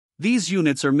These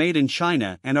units are made in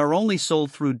China and are only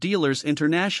sold through dealers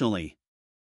internationally.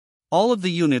 All of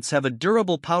the units have a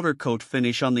durable powder coat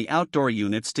finish on the outdoor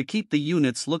units to keep the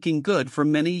units looking good for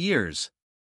many years.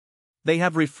 They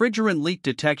have refrigerant leak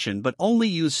detection but only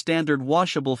use standard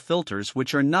washable filters,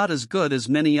 which are not as good as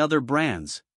many other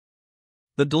brands.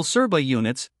 The DLCERBA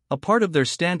units, a part of their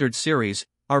Standard Series,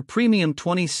 are premium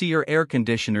 20-seer air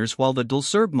conditioners, while the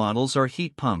DLCERB models are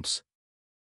heat pumps.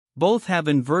 Both have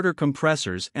inverter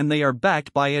compressors and they are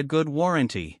backed by a good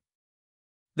warranty.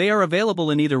 They are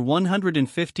available in either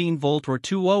 115-volt or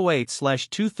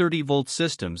 208/230-volt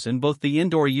systems, and both the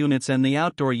indoor units and the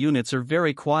outdoor units are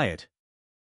very quiet.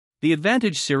 The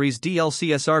Advantage Series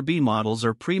DLCSRB models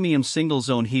are premium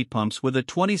single-zone heat pumps with a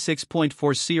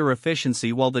 26.4 SEER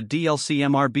efficiency, while the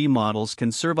DLCMRB models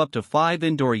can serve up to 5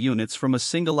 indoor units from a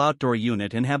single outdoor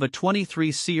unit and have a 23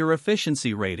 SEER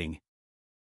efficiency rating.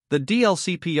 The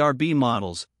DLCPRB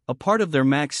models, a part of their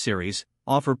Max Series,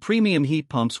 offer premium heat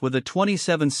pumps with a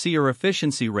 27 SEER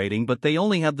efficiency rating, but they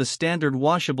only have the standard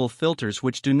washable filters,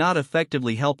 which do not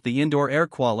effectively help the indoor air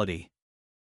quality.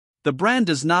 The brand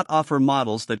does not offer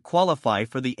models that qualify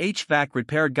for the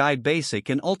HvacRepairGuy Basic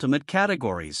and Ultimate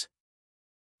categories.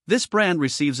 This brand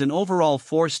receives an overall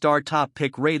 4-star top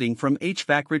pick rating from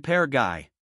HvacRepairGuy.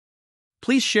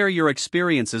 Please share your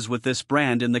experiences with this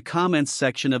brand in the comments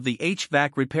section of the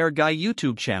HvacRepairGuy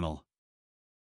YouTube channel.